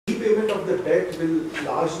repayment of the debt will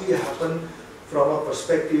largely happen from a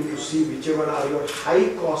perspective to see whichever are your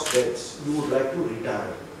high cost debts you would like to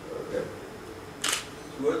retire them.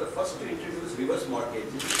 You were the first to introduce reverse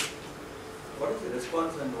mortgage. What is the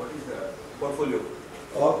response and what is the portfolio?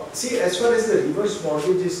 See, as far as the reverse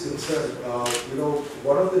mortgage is concerned,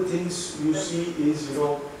 one of the things you see is,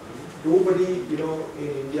 nobody,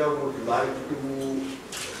 in India would like to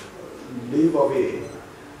live away,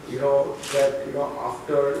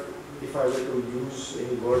 after, if I were to use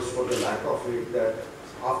any words for the lack of it, that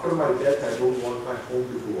after my death, I don't want my home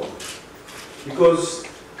to go on. Because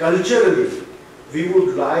culturally, we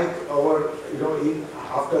would like our,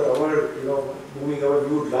 after our, moving away,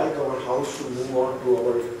 we would like our house to move on to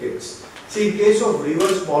our kids. See, in case of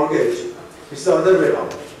reverse mortgage, it's the other way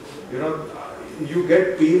around. You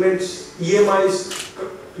get payments, EMIs,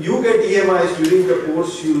 you get EMIs during the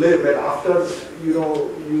course you live, and after,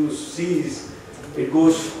 you cease, it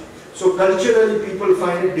goes. So culturally, people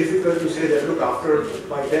find it difficult to say that, look, after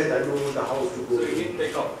my death, I don't want the house to go. So you didn't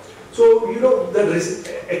take up. So, the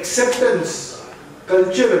acceptance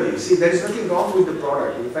culturally, see, there is nothing wrong with the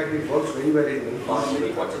product. In fact, it works very well in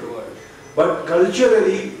many parts of the world. But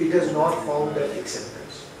culturally, it has not found that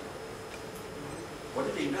acceptance. What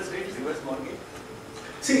is the interest rate reverse mortgage?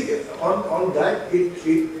 See, on that,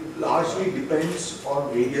 it largely depends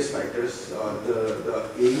on various factors. The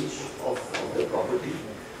age of the property,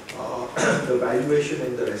 the valuation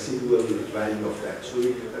and the residual value of that. So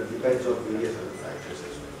it depends on various other factors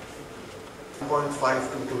as well.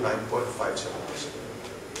 9.52 to 9.57%.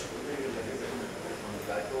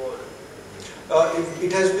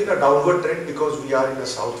 It has been a downward trend because we are in a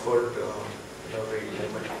southward rate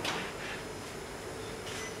movement.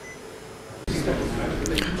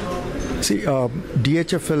 See,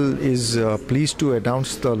 DHFL is pleased to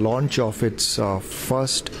announce the launch of its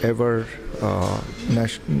first ever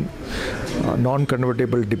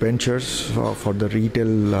non-convertible debentures for the retail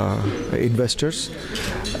investors.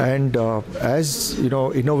 And as you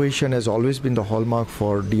know, innovation has always been the hallmark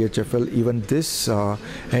for DHFL. Even this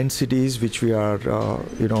NCDs which we are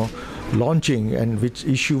launching, and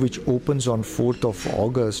which opens on 4th of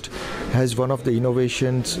August, has one of the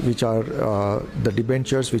innovations which are the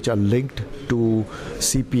debentures which are linked to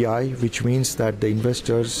CPI, which means that the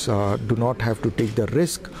investors do not have to take the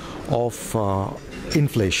risk of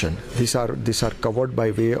inflation. These are covered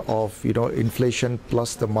by way of inflation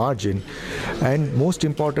plus the margin, and most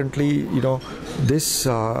importantly, this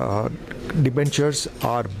debentures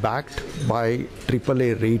are backed by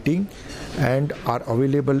AAA rating and are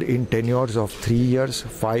available in tenures of 3 years,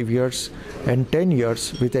 5 years and 10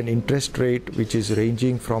 years, with an interest rate which is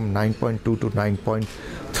ranging from 9.2 to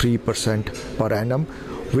 9.3% per annum,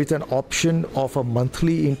 with an option of a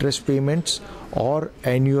monthly interest payments or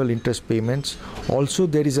annual interest payments. Also,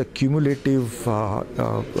 there is a cumulative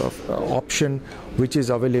option which is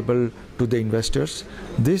available to the investors.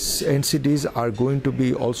 These NCDs are going to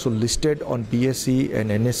be also listed on BSE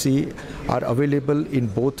and NSE, are available in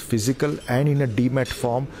both physical and in a demat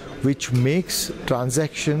form, which makes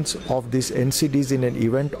transactions of these NCDs in an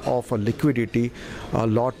event of a liquidity a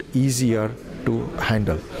lot easier to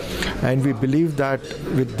handle. And we believe that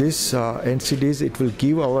with this NCDs, it will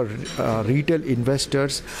give our retail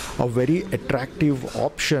investors a very attractive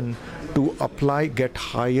option to apply, get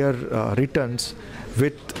higher returns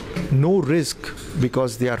with no risk,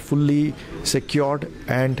 because they are fully secured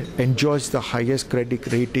and enjoys the highest credit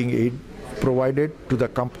rating aid provided to the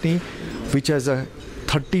company, which has a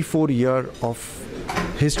 34-year of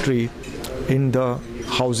history in the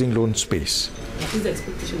housing loan space. What is the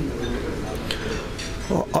expectation?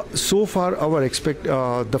 So far,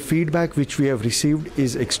 the feedback which we have received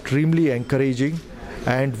is extremely encouraging,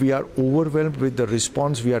 and we are overwhelmed with the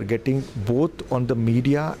response we are getting, both on the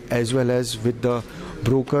media as well as with the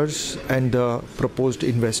brokers and the proposed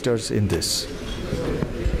investors in this.